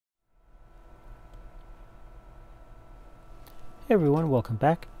Hey everyone, welcome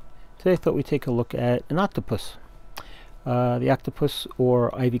back. Today I thought we'd take a look at an octopus. The octopus,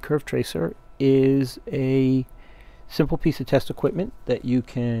 or Ivy curve tracer, is a simple piece of test equipment that you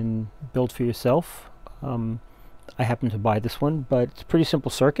can build for yourself. I happen to buy this one, but it's a pretty simple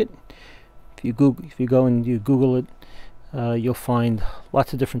circuit. If you go and you Google it, you'll find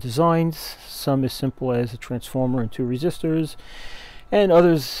lots of different designs. Some as simple as a transformer and two resistors, and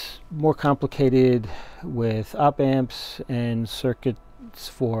others more complicated with op amps and circuits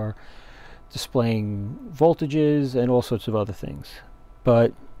for displaying voltages and all sorts of other things.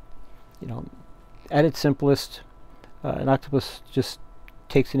 But at its simplest, an octopus just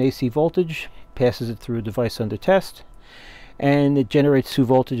takes an AC voltage, passes it through a device under test, and it generates two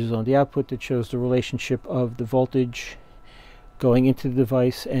voltages on the output that shows the relationship of the voltage going into the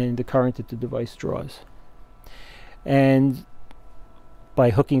device and the current that the device draws. And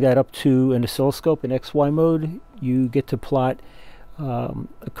by hooking that up to an oscilloscope in XY mode, you get to plot a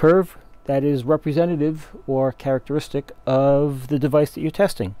curve that is representative or characteristic of the device that you're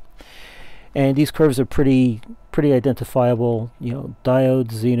testing. And these curves are pretty identifiable.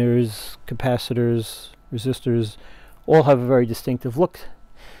 Diodes, Zeners, capacitors, resistors all have a very distinctive look.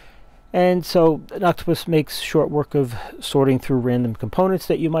 And so an octopus makes short work of sorting through random components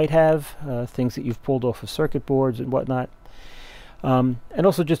that you might have, things that you've pulled off of circuit boards and whatnot. And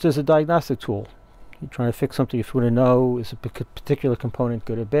also just as a diagnostic tool. You're trying to fix something, if you want to know is a particular component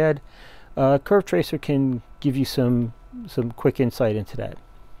good or bad. Curve tracer can give you some quick insight into that.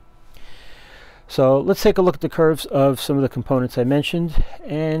 So let's take a look at the curves of some of the components I mentioned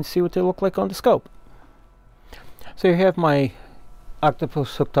and see what they look like on the scope. So here I have my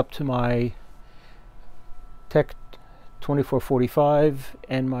octopus hooked up to my Tech 2445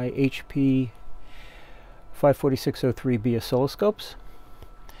 and my HP 54603B oscilloscopes,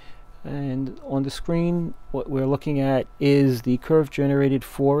 and on the screen what we're looking at is the curve generated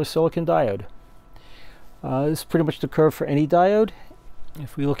for a silicon diode. This is pretty much the curve for any diode.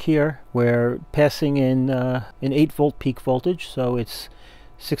 If we look here, we're passing in an 8-volt peak voltage, so it's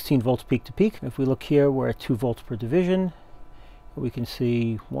 16 volts peak to peak. If we look here, we're at 2 volts per division. We can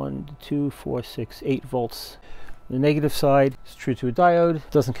see 1, 2, 4, 6, 8 volts. The negative side is true to a diode.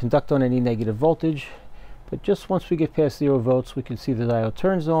 It doesn't conduct on any negative voltage. But just once we get past 0 volts, we can see the diode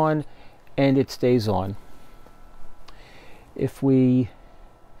turns on and it stays on. If we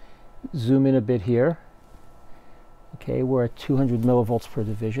zoom in a bit here, okay, we're at 200 millivolts per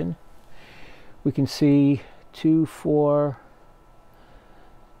division. We can see 2, 4,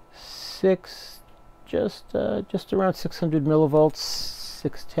 6, just around 600 millivolts,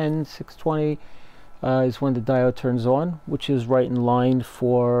 610, 620 is when the diode turns on, which is right in line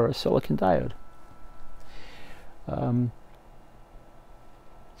for a silicon diode.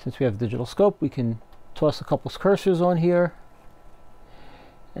 Since we have a digital scope, we can toss a couple of cursors on here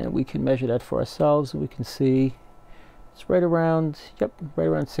and we can measure that for ourselves, and we can see it's right around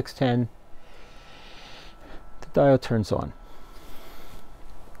 610. The diode turns on.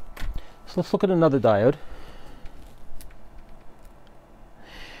 So let's look at another diode.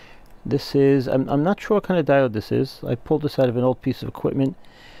 This is, I'm not sure what kind of diode this is. I pulled this out of an old piece of equipment.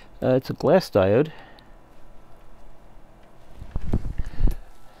 It's a glass diode.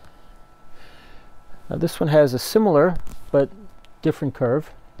 Now this one has a similar but different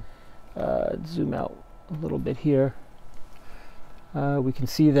curve. Zoom out a little bit here. We can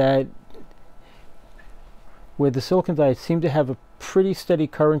see that where the silicon diodes seem to have a pretty steady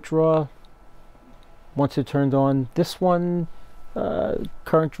current draw once it turned on, this one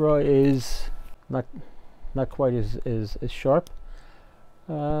current draw is not quite as sharp.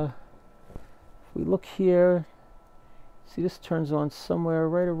 If we look here, see, this turns on somewhere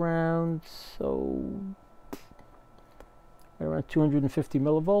right around 250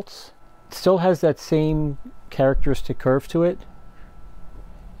 millivolts. It still has that same characteristic curve to it.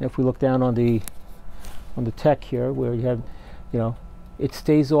 And if we look down on the Tech here, where you have, it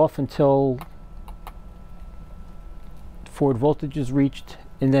stays off until forward voltage is reached,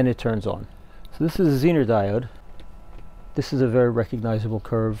 and then it turns on. So this is a Zener diode. This is a very recognizable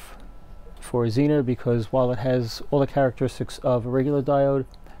curve for a Zener, because while it has all the characteristics of a regular diode,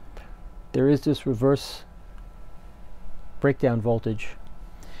 there is this reverse breakdown voltage.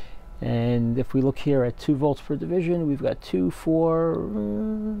 And if we look here at 2 volts per division, we've got 2,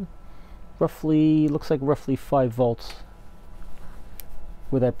 4, roughly, looks like roughly 5 volts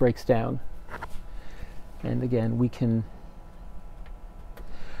where that breaks down. And again, we can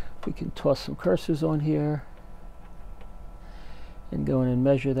toss some cursors on here and go in and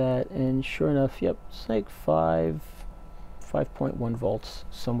measure that, and sure enough, yep, it's like 5.1 volts,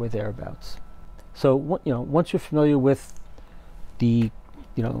 somewhere thereabouts. So once you're familiar with the,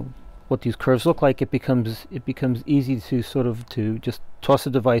 what these curves look like, it becomes easy to sort of to just toss a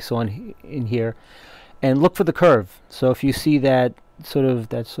device on in here and look for the curve. So if you see that sort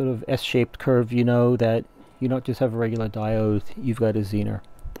of S-shaped curve, you know that you don't just have a regular diode, you've got a Zener.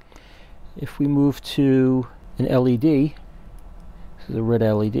 If we move to an LED, this is a red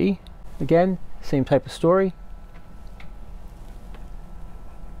LED. Again, same type of story.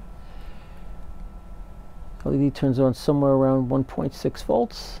 LED turns on somewhere around 1.6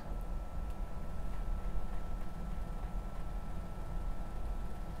 volts.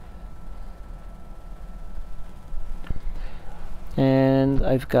 And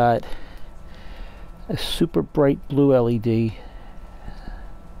I've got a super bright blue LED.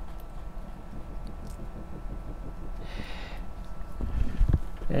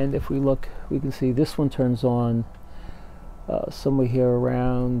 And if we look, we can see this one turns on somewhere here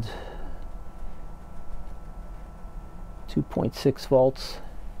around 2.6 volts.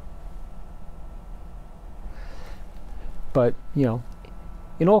 But,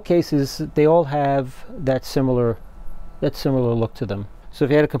 in all cases, they all have that similar look to them. So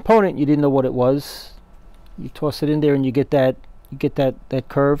if you had a component, you didn't know what it was, you toss it in there and you get that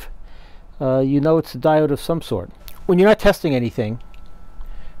curve. You know it's a diode of some sort. When you're not testing anything,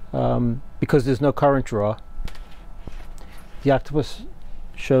 because there's no current draw, the Octopus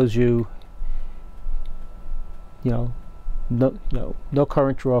shows you, no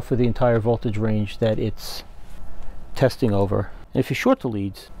current draw for the entire voltage range that it's testing over. And if you short the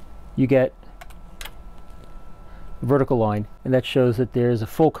leads, you get a vertical line, and that shows that there's a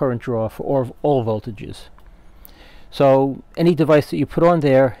full current draw for all voltages. So any device that you put on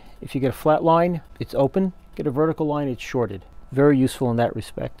there, if you get a flat line, it's open. Get a vertical line, it's shorted. Very useful in that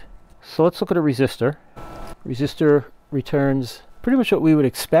respect. So let's look at a resistor. Resistor returns pretty much what we would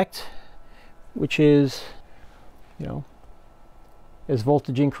expect, which is, as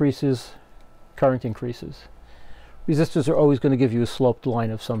voltage increases, current increases. Resistors are always going to give you a sloped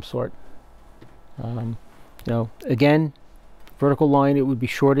line of some sort. Again, vertical line, it would be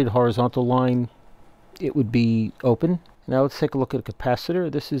shorted. Horizontal line, it would be open. Now let's take a look at a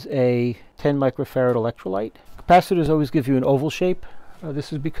capacitor. This is a 10 microfarad electrolyte. Capacitors always give you an oval shape.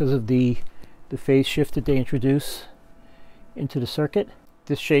 This is because of the phase shift that they introduce into the circuit.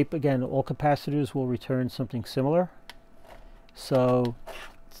 This shape, again, all capacitors will return something similar. So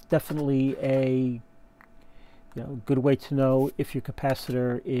it's definitely a good way to know if your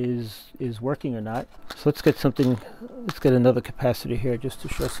capacitor is working or not. So let's get another capacitor here just to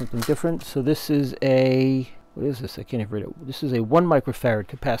show something different. So this is what is this? I can't even read it. This is a 1 microfarad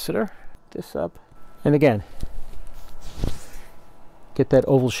capacitor. This up, and again, get that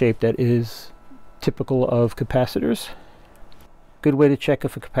oval shape that is typical of capacitors. Good way to check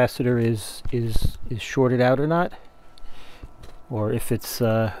if a capacitor is shorted out or not, or if it's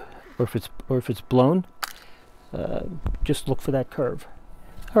blown. Just look for that curve.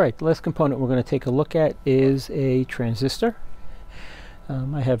 All right, the last component we're going to take a look at is a transistor.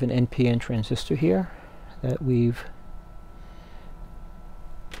 I have an NPN transistor here that we've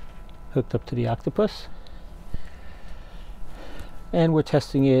hooked up to the Octopus, and we're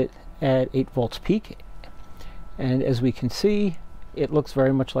testing it at 8 volts peak. And as we can see, it looks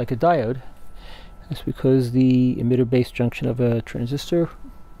very much like a diode. That's because the emitter base junction of a transistor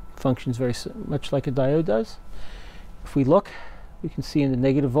functions very much like a diode does. If we look, we can see in the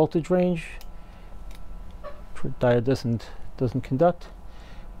negative voltage range, where diode doesn't conduct,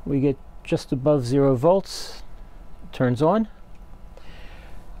 we get just above 0 volts. It turns on.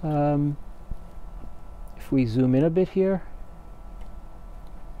 If we zoom in a bit here,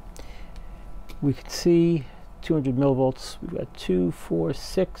 we can see 200 millivolts. We've got 2, 4,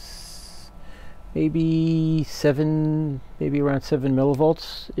 6, maybe 7, maybe around 7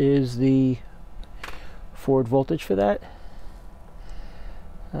 millivolts is the forward voltage for that.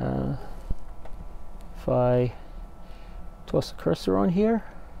 If I toss a cursor on here,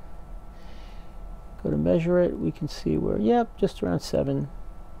 go to measure it, we can see we're, just around 7,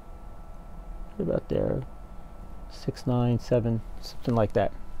 about there, 6, 9, 7, something like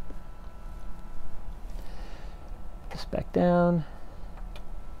that. This back down.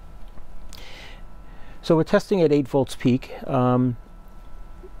 So we're testing at 8 volts peak. Nice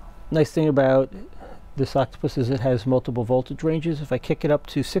thing about this Octopus is it has multiple voltage ranges. If I kick it up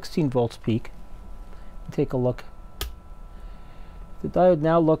to 16 volts peak, take a look, the diode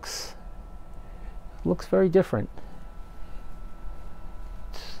now looks very different.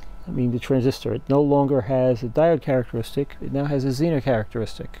 The transistor, it no longer has a diode characteristic, it now has a Zener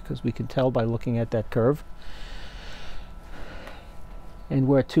characteristic, because we can tell by looking at that curve. And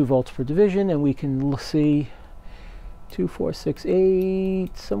we're at 2 volts per division, and we can see 2, 4, 6,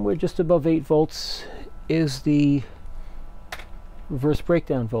 8, somewhere just above 8 volts is the reverse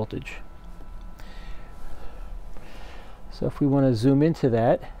breakdown voltage. So if we want to zoom into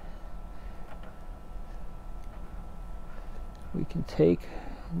that, we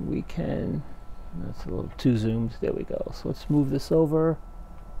can, that's a little too zoomed, there we go. So let's move this over.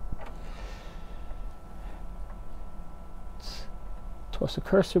 Let's toss the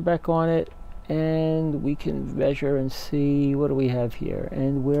cursor back on it, and we can measure and see, what do we have here?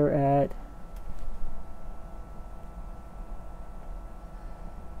 And we're at,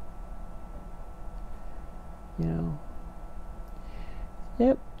 you know,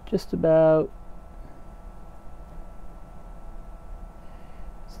 yep, just about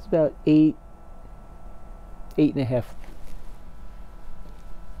 8.5,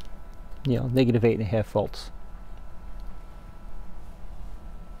 you know, negative 8.5 volts.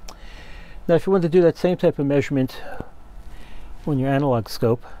 Now if you want to do that same type of measurement on your analog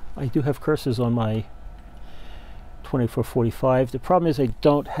scope, I do have cursors on my 2445. The problem is I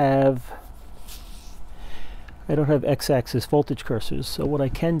don't have x-axis voltage cursors, so what I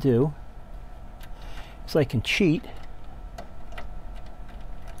can do is I can cheat.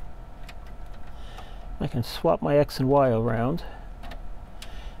 I can swap my X and Y around,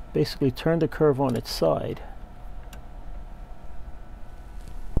 basically turn the curve on its side.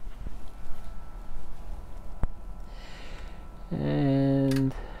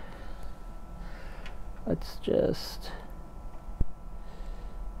 And let's just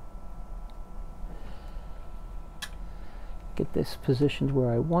get this positioned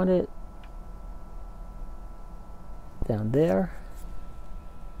where I want it, down there.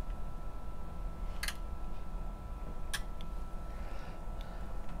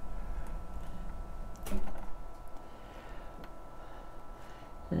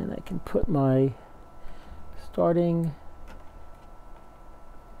 And I can put my starting,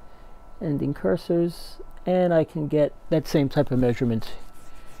 ending cursors, and I can get that same type of measurement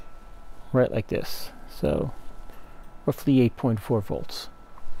right like this. So roughly 8.4 volts.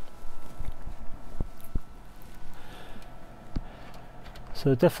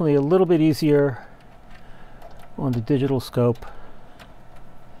 So definitely a little bit easier on the digital scope,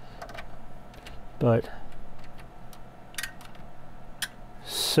 but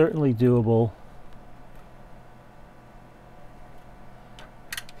certainly doable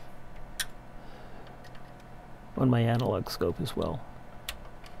on my analog scope as well.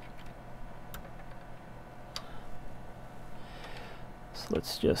 So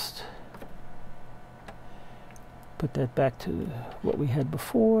let's just put that back to what we had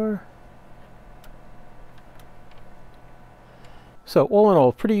before. So all in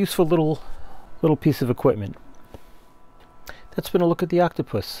all, pretty useful little piece of equipment. That's been a look at the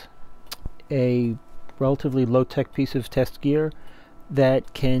Octopus, a relatively low-tech piece of test gear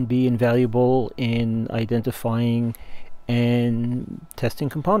that can be invaluable in identifying and testing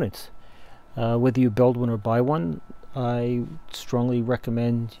components. Whether you build one or buy one, I strongly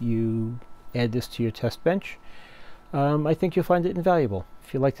recommend you add this to your test bench. I think you'll find it invaluable.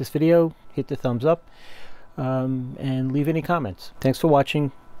 If you like this video, hit the thumbs up and leave any comments. Thanks for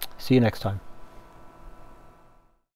watching. See you next time.